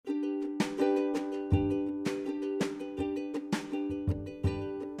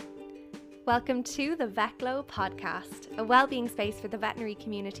welcome to the VetGlow podcast, a wellbeing space for the veterinary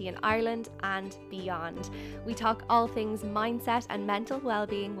community in Ireland and beyond. We talk all things mindset and mental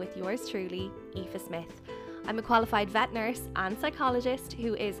wellbeing with yours truly, Aoife Smith. I'm a qualified vet nurse and psychologist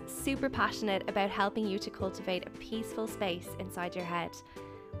who is super passionate about helping you to cultivate a peaceful space inside your head.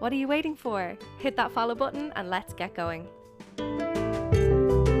 What are you waiting for? Hit that follow button and let's get going.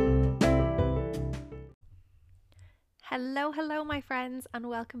 Hello my friends, and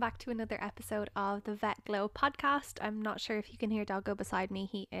welcome back to another episode of the VetGlow podcast. I'm not sure if you can hear Doggo beside me.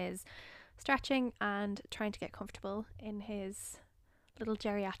 He is stretching and trying to get comfortable in his little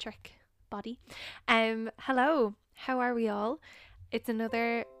geriatric body. Hello, how are we all? It's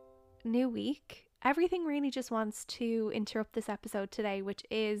another new week. Everything really just wants to interrupt this episode today, which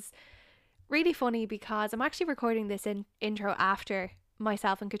is really funny because I'm actually recording this intro after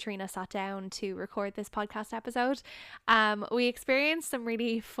myself and Katrina sat down to record this podcast episode. We experienced some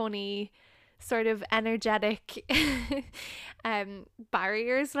really funny sort of energetic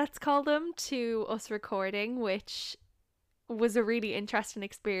barriers, let's call them, to us recording, which was a really interesting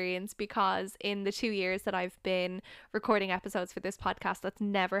experience because in the 2 years that I've been recording episodes for this podcast, that's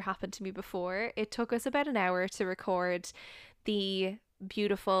never happened to me before. It took us about an hour to record the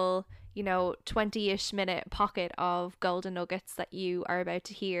beautiful 20-ish minute pocket of golden nuggets that you are about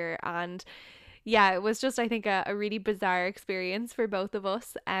to hear, and yeah, it was just, I think, a really bizarre experience for both of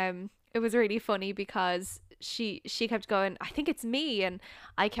us. It was really funny because she kept going, I think it's me, and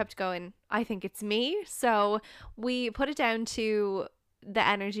I kept going, I think it's me. So we put it down to the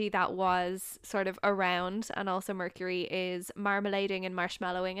energy that was sort of around, and also Mercury is marmalading and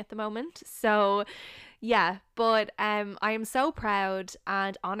marshmallowing at the moment. So yeah, but I am so proud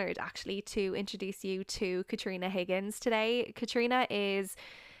and honoured actually to introduce you to Katrina Higgins today. Katrina is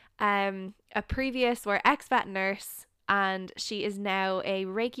a previous or ex-vet nurse, and she is now a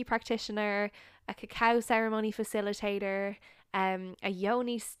Reiki practitioner, a cacao ceremony facilitator, a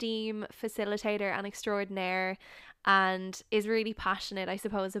yoni steam facilitator and extraordinaire, and is really passionate, I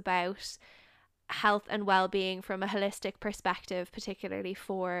suppose, about health and well-being from a holistic perspective, particularly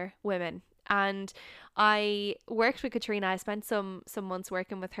for women. And I worked with Katrina. I spent some months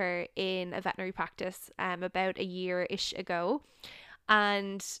working with her in a veterinary practice about a year-ish ago.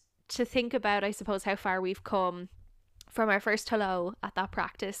 And to think about, I suppose, how far we've come from our first hello at that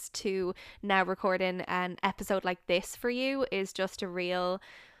practice to now recording an episode like this for you is just a real,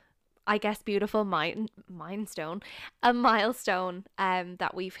 I guess, beautiful milestone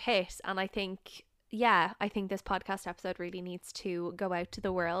that we've hit. And I think this podcast episode really needs to go out to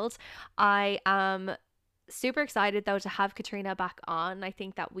the world. I am super excited though to have Katrina back on. I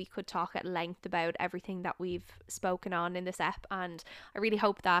think that we could talk at length about everything that we've spoken on in this ep, and I really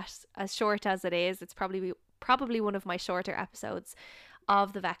hope that, as short as it is, it's probably one of my shorter episodes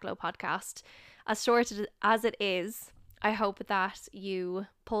of the VetGlow podcast. As short as it is, I hope that you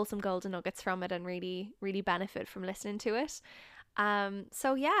pull some golden nuggets from it and really, really benefit from listening to it.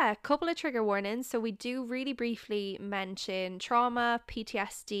 So yeah, a couple of trigger warnings. So we do really briefly mention trauma,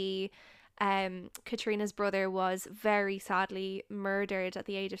 PTSD. Katrina's brother was very sadly murdered at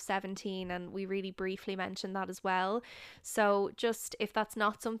the age of 17, and we really briefly mentioned that as well. So just, if that's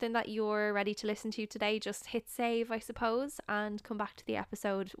not something that you're ready to listen to today, just hit save, I suppose, and come back to the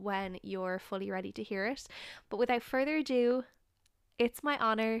episode when you're fully ready to hear it. But without further ado, it's my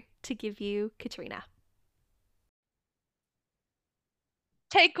honor to give you Katrina.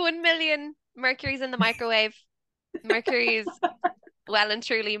 Take 1 million Mercury's in the microwave. Mercury's well and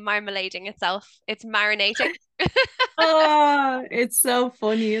truly marmalading itself. It's marinating. Oh, it's so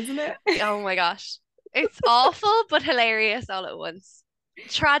funny, isn't it? Oh my gosh. It's awful but hilarious all at once.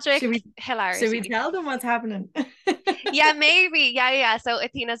 Tragic, hilarious. Should we tell them what's happening? Yeah, maybe. Yeah. So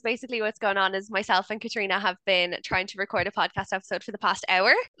Athena's basically what's going on is myself and Katrina have been trying to record a podcast episode for the past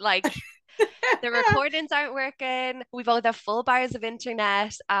hour. Like, the recordings aren't working. We both have full bars of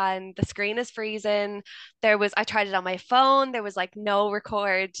internet and the screen is freezing. I tried it on my phone. There was like no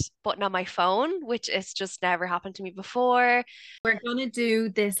record button on my phone, which is just never happened to me before. We're going to do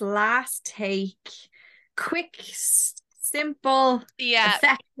this last take. Quick, simple,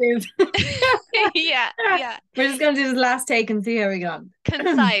 effective. Yeah. We're just going to do this last take and see how we go.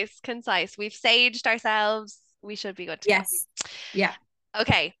 Concise. We've saged ourselves. We should be good to go. Yeah.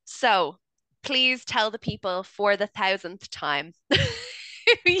 Okay, so please tell the people for the 1,000th time who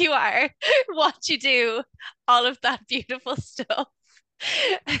you are, what you do, all of that beautiful stuff.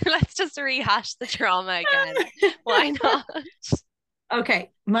 Let's just rehash the trauma again. Why not?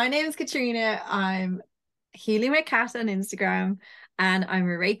 Okay, my name is Katrina. I'm Healing My Cat on Instagram, and I'm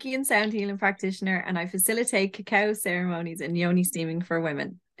a Reiki and sound healing practitioner, and I facilitate cacao ceremonies and yoni steaming for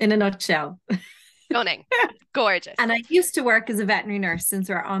women. in a nutshell. Stunning. Gorgeous. And I used to work as a veterinary nurse, since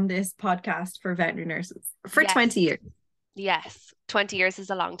we're on this podcast for veterinary nurses, for Yes. 20 years. Yes, 20 years is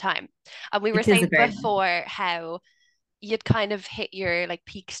a long time. And we were It is a saying very long before how you'd kind of hit your like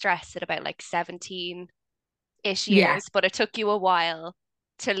peak stress at about like 17-ish Yeah, years, but it took you a while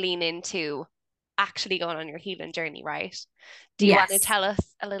to lean into actually going on your healing journey, right? Do you want to yes. tell us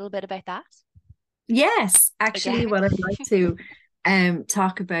a little bit about that Yes, actually, again? what I'd like to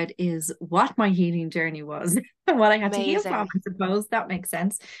talk about is what my healing journey was, what I had to heal from. Amazing. I suppose that makes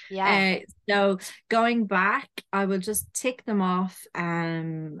sense. Yeah. So going back, I will just tick them off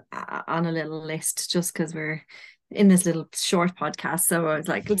on a little list, just because we're in this little short podcast. So I was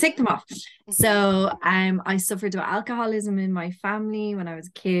like, we'll tick them off. Mhm. So I suffered with alcoholism in my family when I was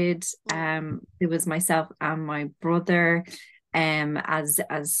a kid. It was myself and my brother as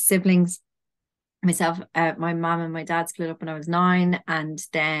siblings. Myself, my mom and my dad split up when I was 9, and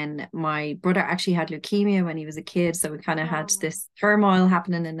then my brother actually had leukemia when he was a kid, so we kind of had Oh. this turmoil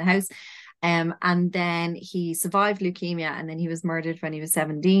happening in the house. And then he survived leukemia, and then he was murdered when he was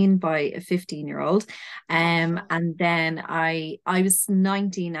 17 by a 15-year-old. Awful. And then I was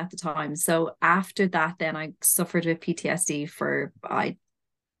 19 at the time. So after that, then I suffered with PTSD for I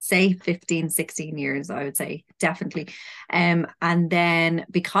say 15, 16 years, I would say, definitely. And then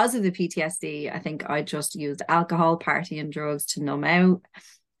because of the PTSD, I think I just used alcohol, party, and drugs to numb out.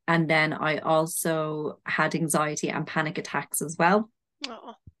 And then I also had anxiety and panic attacks as well.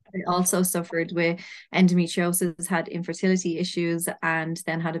 Oh. I also suffered with endometriosis, had infertility issues, and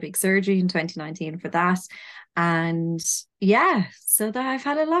then had a big surgery in 2019 for that. And yeah, so that I've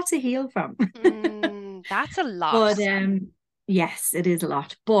had a lot to heal from. That's a lot. But yes, it is a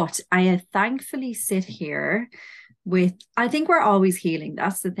lot. But I thankfully sit here with, I think we're always healing.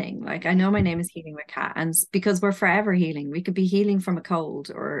 That's the thing. Like, I know my name is Healing with Kat, and because we're forever healing. We could be healing from a cold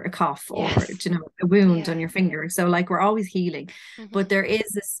or a cough or, Yes. you know, a wound Yeah. on your finger. So like we're always healing. But Mhm. there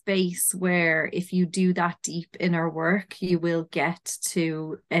is a space where if you do that deep inner work, you will get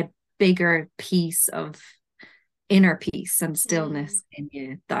to a bigger piece of inner peace and stillness in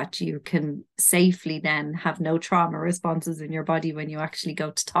you, that you can safely then have no trauma responses in your body when you actually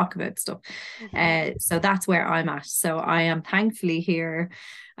go to talk about stuff. So that's where I'm at. So I am thankfully here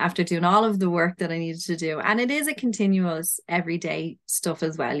after doing all of the work that I needed to do. And it is a continuous everyday stuff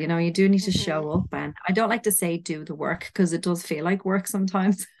as well. You know, you do need to show up, and I don't like to say do the work because it does feel like work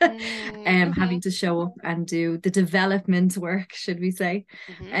sometimes. Having to show up and do the development work, should we say.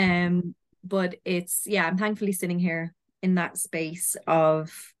 But it's, yeah, I'm thankfully sitting here in that space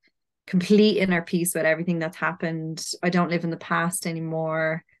of complete inner peace with everything that's happened. I don't live in the past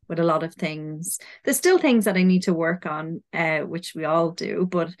anymore with a lot of things. There's still things that I need to work on, which we all do,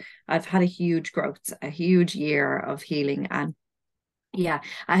 but I've had a huge growth, a huge year of healing. And yeah,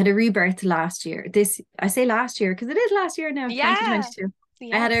 I had a rebirth last year. I say last year because it is last year now, Yeah. 2022.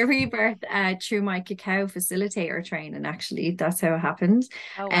 I had a rebirth through my cacao facilitator training, actually. That's how it happened.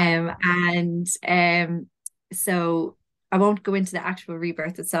 Oh, wow. So I won't go into the actual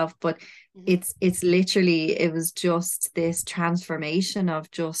rebirth itself, but it's literally, it was just this transformation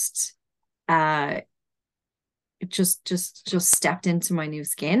of just stepped into my new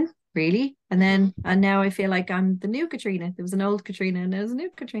skin, really. And then and now I feel like I'm the new Katrina. There was an old Katrina and there's a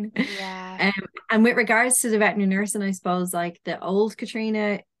new Katrina. Yeah. And with regards to the veterinary nursing, I suppose, like the old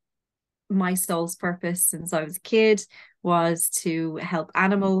Katrina, my soul's purpose since I was a kid was to help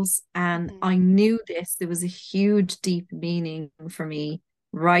animals. And I knew this, there was a huge, deep meaning for me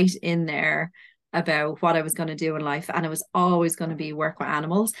right in there about what I was going to do in life. And it was always going to be work with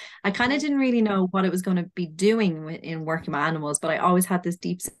animals. I kind of didn't really know what it was going to be doing in working with animals, but I always had this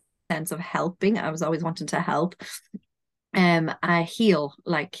deep sense of helping. I was always wanting to help. I heal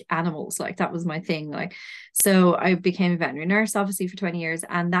like animals, like that was my thing. Like, so I became a veterinary nurse obviously for 20 years,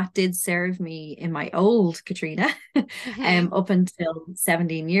 and that did serve me in my old Katrina up until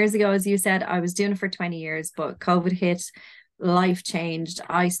 17 years ago. As you said, I was doing it for 20 years, but COVID hit, life changed,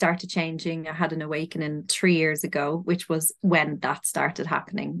 I started changing. I had an awakening 3 years ago, which was when that started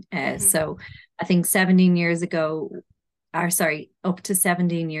happening. So I think 17 years ago, or sorry, up to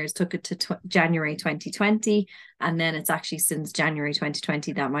 17 years, took it to January 2020. And then it's actually since January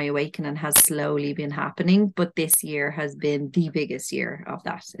 2020 that my awakening has slowly been happening. But this year has been the biggest year of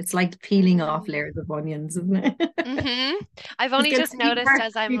that. It's like peeling off layers of onions, isn't it? I've only just noticed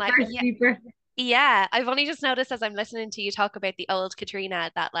as I'm like, deeper. Yeah, I've only just noticed as I'm listening to you talk about the old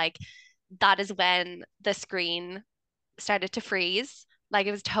Katrina that like that is when the screen started to freeze. Like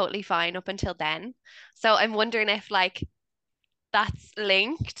it was totally fine up until then. So I'm wondering if like that's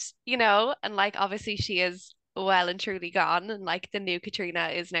linked, you know, and like obviously she is well and truly gone, and like the new Katrina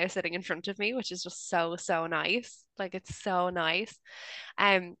is now sitting in front of me, which is just so, so nice. Like it's so nice.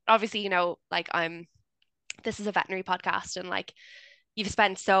 Obviously, like this is a veterinary podcast, and like you've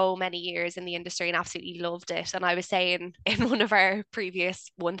spent so many years in the industry and absolutely loved it. And I was saying in one of our previous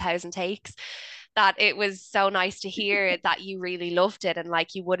 1000 takes that it was so nice to hear that you really loved it and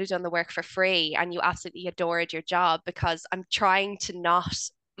like you would have done the work for free and you absolutely adored your job, because I'm trying to not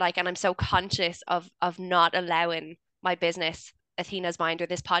like, and I'm so conscious of not allowing my business, Athena's Mind, or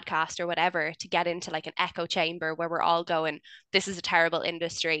this podcast or whatever, to get into like an echo chamber where we're all going, this is a terrible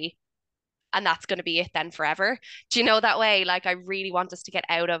industry and that's going to be it then forever. Do you know that way? Like I really want us to get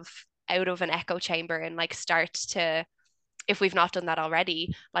out of an echo chamber and like start to, if we've not done that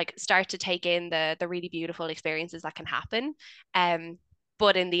already, like start to take in the really beautiful experiences that can happen.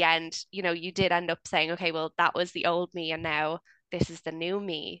 But in the end, you did end up saying, okay, well, that was the old me and now this is the new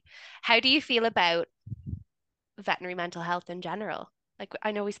me. How do you feel about veterinary mental health in general? Like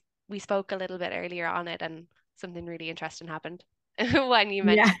I know we spoke a little bit earlier on it and something really interesting happened when you Yeah.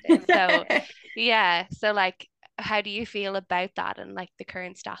 mentioned it. So yeah, so like how do you feel about that and like the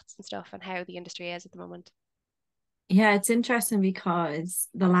current stats and stuff and how the industry is at the moment? Yeah, it's interesting because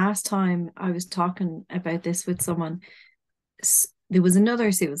the last time I was talking about this with someone, there was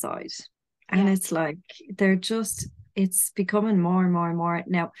another suicide. And Yeah. it's like it's becoming more and more and more.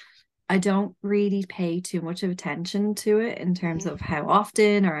 Now, I don't really pay too much of attention to it in terms Mm-hmm. of how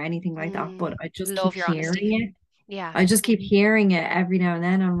often or anything like that, but I just keep Love your hearing honesty. it. Yeah. I just keep hearing it every now and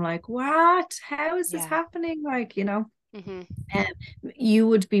then. I'm like, what? How is this Yeah. happening? Like, Mm-hmm. um, you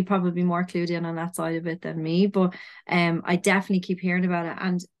would be probably more clued in on that side of it than me, but I definitely keep hearing about it,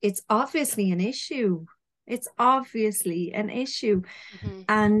 and it's obviously an issue. It's obviously an issue, Mm-hmm.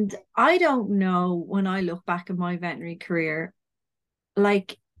 and I don't know, when I look back at my veterinary career,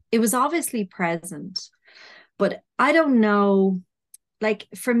 like it was obviously present, but I don't know. Like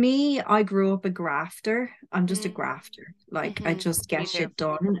for me, I grew up a grafter. I'm just a grafter. Like I Mm-hmm. just Me get too. shit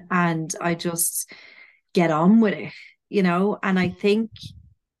done and I just get on with it. And I Mm-hmm. think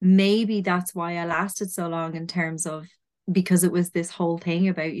maybe that's why I lasted so long, in terms of, because it was this whole thing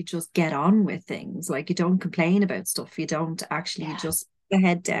about you just get on with things. Like you don't complain about stuff. You don't actually, you Yeah. just put the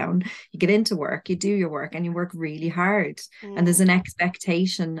head down, you get into work, you do your work, and you work really hard. And there's Mm. an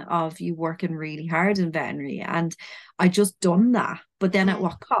expectation of you working really hard in veterinary. And I just done that. But then at Mm-hmm.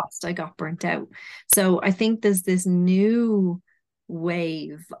 what cost? I got burnt out. So I think there's this new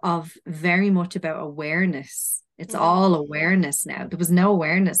wave of very much about awareness. It's Mm-hmm. all awareness now. There was no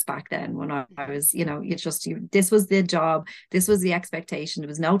awareness back then when I Mm-hmm. was, this was the job, this was the expectation. There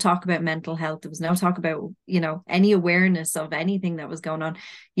was no talk about mental health. There was no talk about, any awareness of anything that was going on.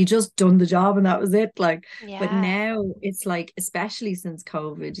 You just done the job and that was it. Like, but Yeah. now it's like, especially since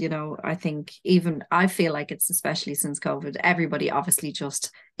COVID, I think, even I feel like it's especially since COVID, everybody obviously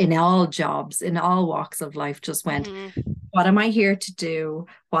just, in all jobs, in all walks of life, just went, Mm-hmm. what am I here to do?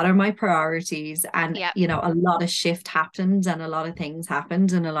 What are my priorities? And, Yeah. a lot of shift happened and a lot of things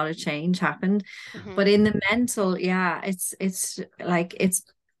happened and a lot of change happened. Mm-hmm. But in the mental, yeah, it's like, it's,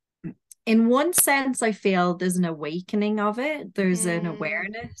 in one sense, I feel there's an awakening of it. There's an Mm.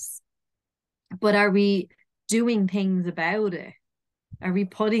 awareness, but are we doing things about it? Are we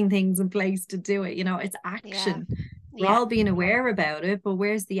putting things in place to do it? It's Yeah. action. We're Yeah. all being aware about it, but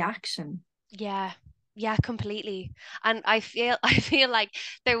where's the action? Yeah. Yeah, completely. And I feel like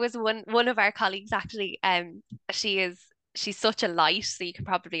there was one of our colleagues actually, she's such a light, so you can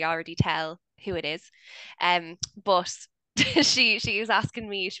probably already tell who it is. But she was asking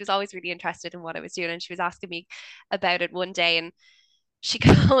me, she was always really interested in what I was doing, and she was asking me about it one day, and she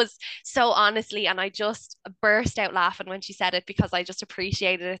goes so honestly, and I just burst out laughing when she said it because I just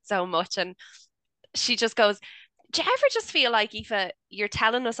appreciated it so much. And she just goes, do you ever just feel like, Aoife, you're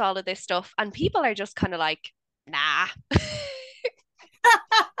telling us all of this stuff and people are just kind of like, nah.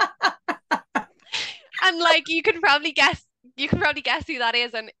 And like you can probably guess who that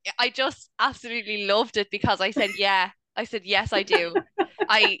is. And I just absolutely loved it because I said, yeah. I said, yes, I do.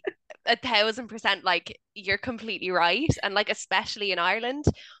 I 1000%, like, you're completely right. And like, especially in Ireland,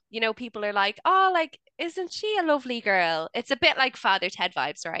 people are like, oh, like, isn't she a lovely girl? It's a bit like Father Ted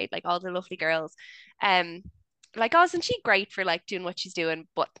vibes, right? Like all the lovely girls. Um, like, oh, isn't she great for like doing what she's doing?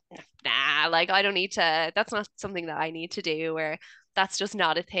 But nah, like I don't need to, that's not something that I need to do, or that's just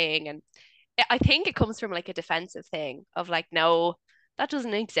not a thing. And I think it comes from like a defensive thing of like, no, that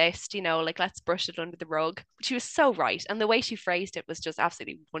doesn't exist, like let's brush it under the rug. But she was so right. And the way she phrased it was just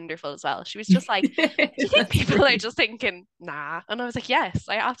absolutely wonderful as well. She was just like, do you think That's people are brilliant. just thinking, nah? And I was like, yes,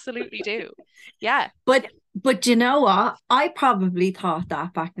 I absolutely do. Yeah. But But you know what? I probably thought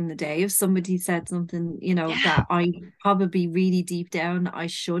that back in the day. If somebody said something, Yeah. that I probably really deep down I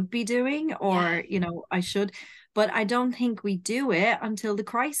should be doing, Yeah. or, I should. But I don't think we do it until the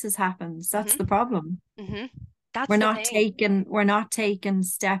crisis happens. That's the Hmm. problem. Hmm. That's the thing. We're not taking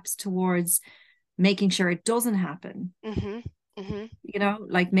steps towards making sure it doesn't happen. Hmm. Hmm.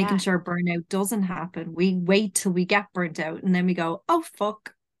 Like making Yeah. sure burnout doesn't happen. We wait till we get burnt out and then we go, oh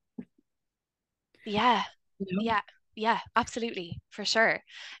fuck. Yeah. You know? Yeah. Yeah. Absolutely. For sure.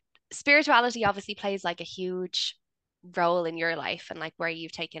 Spirituality obviously plays like a huge role in your life and like where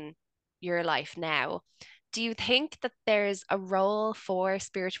you've taken your life now. Do you think that there's a role for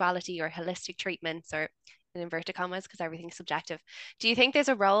spirituality or holistic treatments or in inverted commas, because everything's subjective? Do you think there's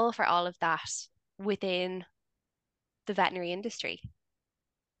a role for all of that within the veterinary industry?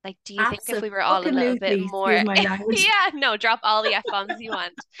 Like, do you think if we were all a little bit Absolutely. Excuse more, my language. yeah, no, drop all the F-bombs you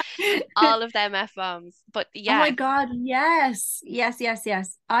want, all of them F-bombs. But Oh my yeah, God, yes. Yes, yes,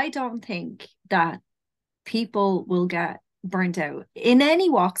 yes. I don't think that people will get burnt out in any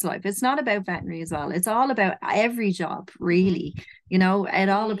walks of life. It's not about veterinary as well. It's all about every job, hmm really. It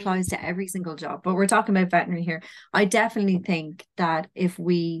all applies to every single job. But we're talking about veterinary here. I definitely think that if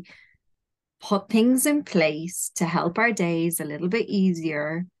we put things in place to help our days a little bit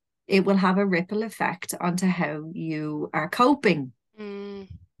easier, it will have a ripple effect onto how you are coping mm,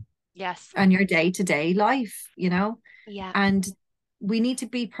 yes, and your day-to-day life. yeah, And we need to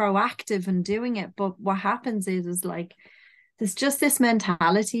be proactive in doing it. But what happens is like there's just this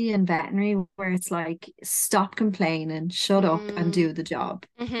mentality in veterinary where it's like stop complaining, shut up and mm, do the job.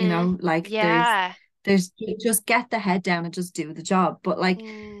 hmm, Like yeah, there's just get the head down and just do the job. But like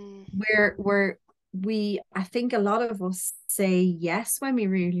mm, I think a lot of us say yes when we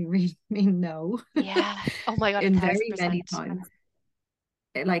really, really mean no yeah. Oh my God, a in thousand very many percent. times.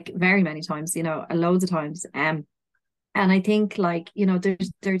 Like very many times, loads of times. And I think like,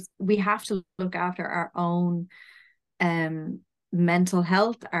 there's we have to look after our own um mental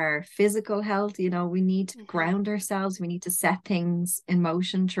health, our physical health. We need to Hmm. ground ourselves. We need to set things in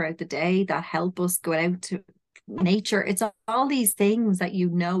motion throughout the day that help us go out to nature. It's all these things that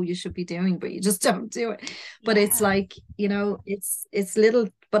you should be doing, but you just don't do it. But it's Yeah, like, it's little,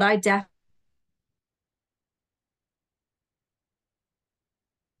 but I definitely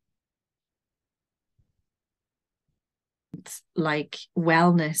like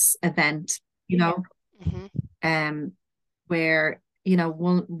wellness event, hmm. um where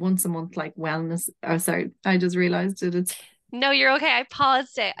once a month, like wellness. Oh, sorry, I just realized it's No, you're okay. I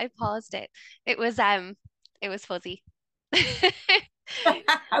paused it. I paused it. It was fuzzy.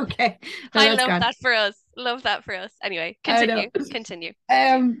 okay. No, I that's love good. that for us. Love that for us. Anyway, I know. continue. Continue.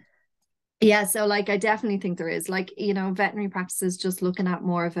 um yeah, so like I definitely think there is, like, veterinary practices just looking at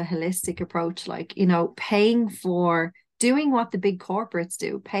more of a holistic approach, like, paying for doing what the big corporates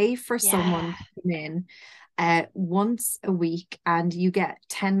do, pay for Yeah. someone to come in once a week and you get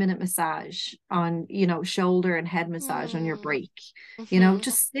 10-minute massage on, shoulder and head massage on your Mm, break, hmm.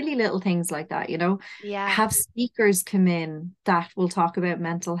 just silly little things like that, Yeah. have speakers come in that will talk about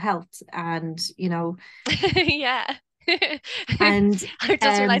mental health and, Yeah. and I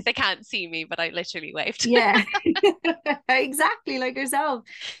just um realized they can't see me, but I literally waved. yeah, exactly, like yourself,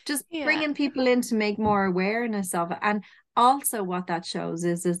 just Yeah. bringing people in to make more awareness of it. And also what that shows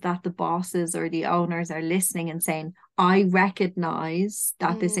is that the bosses or the owners are listening and saying, I recognize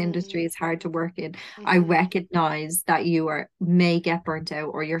that this industry Mm, is hard to work in. I hmm. recognize that may get burnt out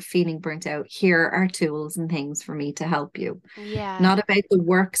or you're feeling burnt out. Here are tools and things for me to help you. Yeah. Not about the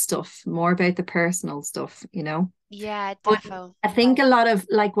work stuff, more about the personal stuff. Yeah, But defo. I think a lot of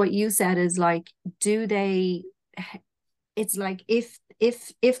like what you said is like, do they, it's like if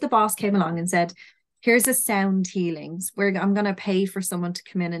the boss came along and said, here's a sound healings, where I'm gonna pay for someone to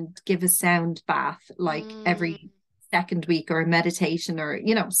come in and give a sound bath like Mm, every second week, or a meditation, or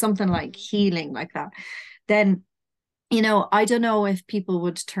something like mhm. healing like that, then I don't know if people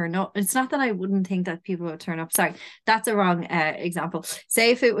would turn up. It's not that I wouldn't think that people would turn up. Sorry, that's a wrong example.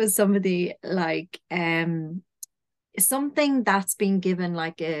 Say if it was somebody like something that's been given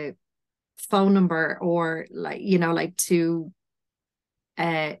like a phone number, or like like to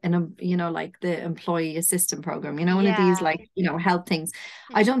and like the employee assistant program, one of these Yeah. like help things.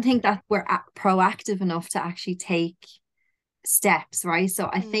 I Mhm. don't think that we're proactive enough to actually take steps, right? So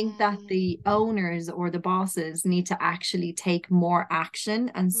I think that Mm, the owners or the bosses need to actually take more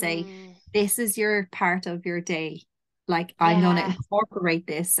action and say, mm, this is your part of your day, like I'm going to yeah. incorporate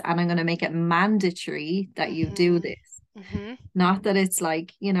this and I'm going to make it mandatory that you do Hmm. this. Not that it's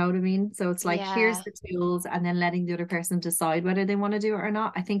like, you know what I mean? So it's like, here's Yeah. the tools, and then letting the other person decide whether they want to do it or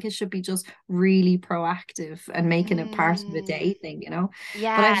not. I think it should be just really proactive and making it part of a Mm. day thing, you know? But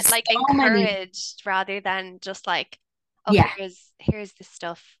Yeah, I've so like many, encouraged rather than just like, oh, yeah, here's the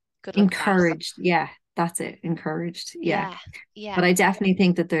stuff. Good luck with that. encouraged. Yeah, that's it. Encouraged. Yeah. Yeah, yeah. But I definitely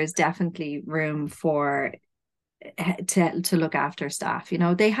think that there's definitely room for to look after staff. You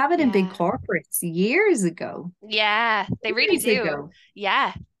know, they have it in big Yeah. corporates years ago. Yeah, they really Years do. ago.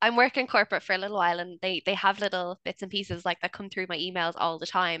 Yeah. I'm working corporate for a little while and they have little bits and pieces like that come through my emails all the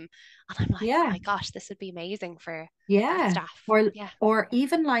time. And I'm like, oh Yeah. my gosh, this would be amazing for that Yeah. staff. Or Yeah. or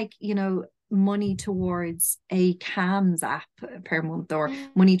even like, you know, money towards a CAMS app per month, or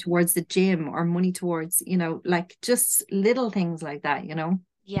money Mm. towards the gym, or money towards, you know, like just little things like that, you know?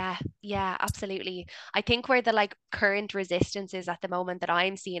 Yeah, yeah, absolutely. I think where the like current resistance is at the moment that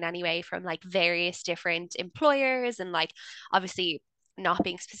I'm seeing anyway from like various different employers and like obviously not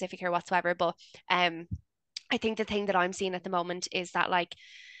being specific here whatsoever, but um I think the thing that I'm seeing at the moment is that like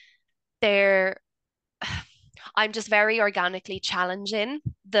they're I'm just very organically challenging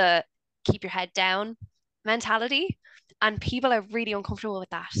the keep your head down mentality. And people are really uncomfortable with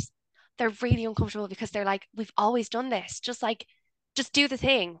that. They're really uncomfortable because they're like, we've always done this. Just do the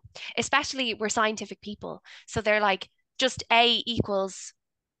thing. Especially we're scientific people. So they're like, just A equals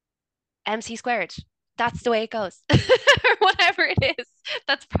MC squared. That's the way it goes. Or whatever it is.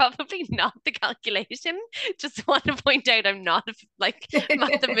 That's probably not the calculation. Just want to point out I'm not like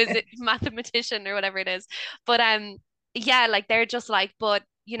mathematician or whatever it is. But yeah, like they're just like, but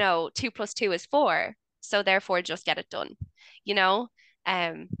you know, 2 + 2 is 4. So therefore just get it done, you know?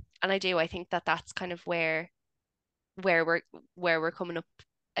 Um, and I think that that's kind of where we're where we're coming up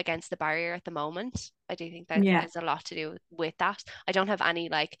against the barrier at the moment. I do think that Yeah. there's a lot to do with that. I don't have any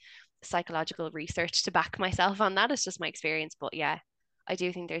like psychological research to back myself on that. It's just my experience. But yeah, I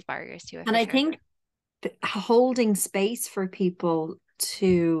do think there's barriers to it And for I sure. think holding space for people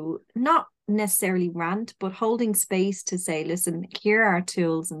to not necessarily rant, but holding space to say, listen, here are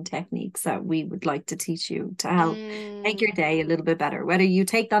tools and techniques that we would like to teach you to help make Mm, your day a little bit better. Whether you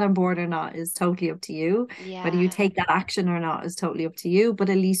take that on board or not is totally up to you. Whether you yeah. take that action or not is totally up to you, but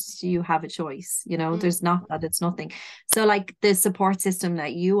at least you have a choice. You know, Mm, there's not that it's nothing. So, like the support system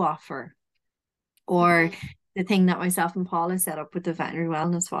that you offer, or mhm. the thing that myself and Paula set up with the veterinary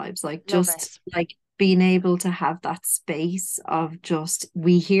wellness vibes, like Love just it. like being able to have that space of just,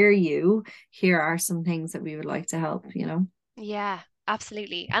 we hear you, here are some things that we would like to help, you know? Yeah,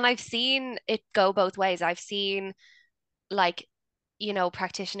 absolutely. And I've seen it go both ways. I've seen like, you know,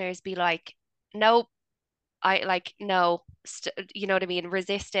 practitioners be like, nope, I like, no, you know what I mean?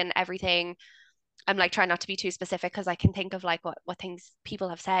 Resisting everything. I'm like trying not to be too specific because I can think of like what things people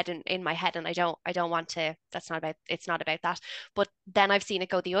have said in my head and I don't want to that's not about it's not about that. But then I've seen it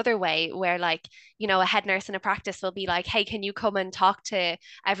go the other way where like, you know, a head nurse in a practice will be like, hey, can you come and talk to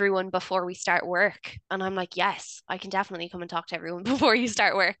everyone before we start work? And I'm like, yes, I can definitely come and talk to everyone before you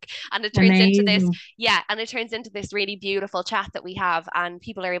start work. And it turns into this, Amazing. yeah, and it turns into this really beautiful chat that we have. And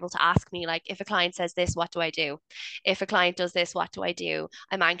people are able to ask me, like, if a client says this, what do I do? If a client does this, what do I do?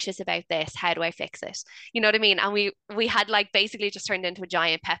 I'm anxious about this. How do I fix it? You know what I mean? And we had like basically just turned into a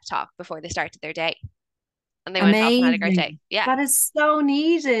giant pep talk before they started their day. And they went off and had a great day. Amazing. Yeah. That is so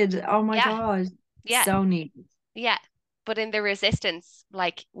needed. Oh my Yeah. God. Yeah. So needed. Yeah. But in the resistance,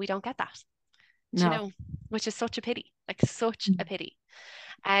 like we don't get that. Do you No. know? Which is such a pity. Like such a pity.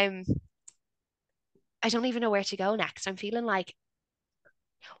 Um, I don't even know where to go next. I'm feeling like,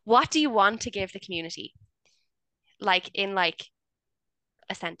 what do you want to give the community? Like in like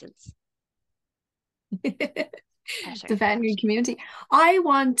a sentence. The Better. veterinary community. I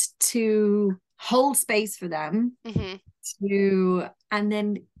want to hold space for them Mm-hmm. to, and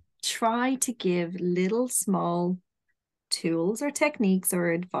then try to give little small tools or techniques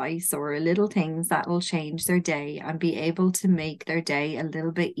or advice or little things that will change their day and be able to make their day a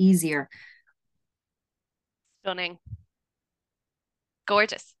little bit easier. Stunning.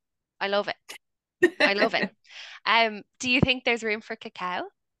 Gorgeous. I love it. I love it. Do you think there's room for cacao?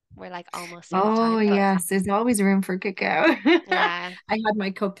 We're like almost out of Oh time, but yes, there's always room for cacao. yeah. I had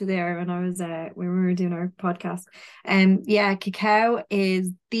my cup there when I was when we were doing our podcast. Yeah, cacao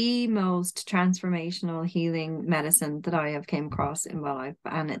is the most transformational healing medicine that I have came across in my life.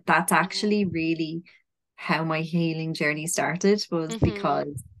 And that's actually really how my healing journey started, was Mm-hmm.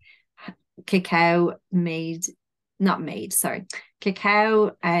 because cacao made, not made, sorry,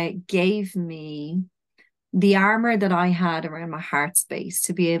 cacao gave me the armor that I had around my heart space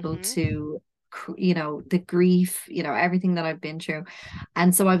to be able Mm-hmm. to you know, the grief, you know, everything that I've been through.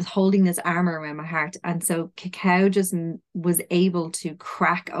 And so I was holding this armor around my heart. And so cacao just was able to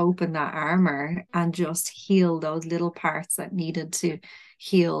crack open that armor and just heal those little parts that needed to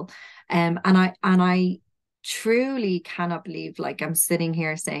heal. And I truly cannot believe, like, I'm sitting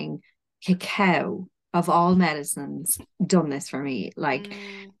here saying cacao of all medicines done this for me. Like,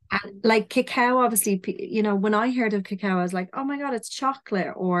 and like cacao, obviously, you know, when I heard of cacao, I was like, oh my God, it's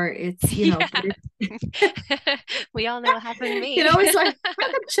chocolate, or it's, you know, Yeah. We all know what happened to me. you know, it's like, how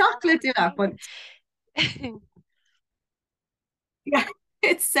did chocolate do that? But yeah,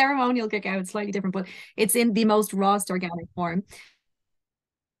 it's ceremonial cacao. It's slightly different, but it's in the most rawest organic form.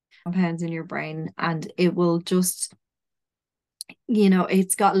 Compounds in your brain, and it will just, you know,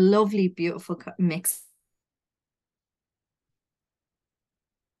 it's got lovely, beautiful mix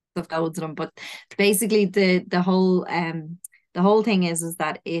of loads of them. But basically, the whole thing is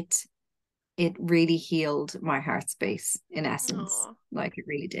that it really healed my heart space, in essence. Aw. Like, it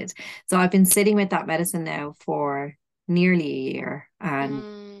really did. So I've been sitting with that medicine now for nearly a year,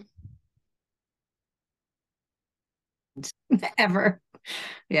 and ever.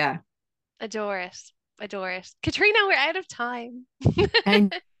 Yeah. Adore it. Adore it. Katrina, we're out of time.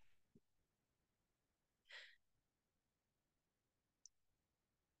 And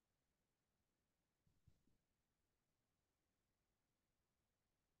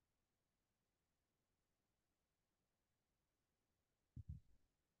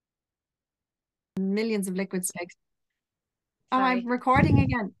millions of liquid snakes. Oh, Sorry. I'm recording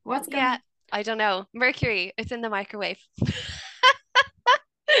again. What's going Yeah, on? I don't know. Mercury, it's in the microwave.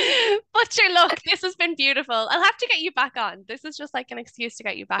 But sure, look, this has been beautiful. I'll have to get you back on. This is just like an excuse to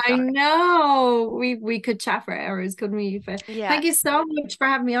get you back I on. know we could chat for hours, couldn't we, Aoife? Yeah. Thank you so much for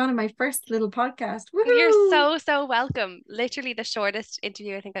having me on in my first little podcast. You're Woohoo! so welcome. Literally the shortest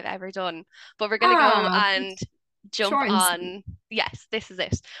interview I think I've ever done. But we're gonna go and jump short and on. Yes, this is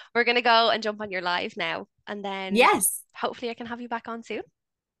it. We're gonna go and jump on your live now, and then yes, hopefully I can have you back on soon.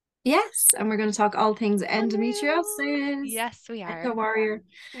 yes, and we're going to talk all things Unreal. endometriosis. Yes, we are. Echo warrior.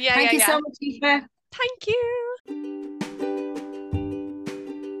 Yeah, Thank yeah, you so yeah. much, Aoife. Thank you.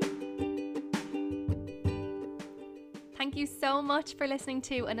 Thank you so much for listening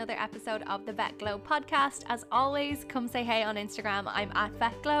to another episode of the Vet Glow podcast. As always, come say hey on Instagram. I'm at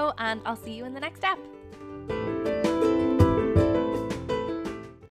Vet Glow, and I'll see you in the next ep.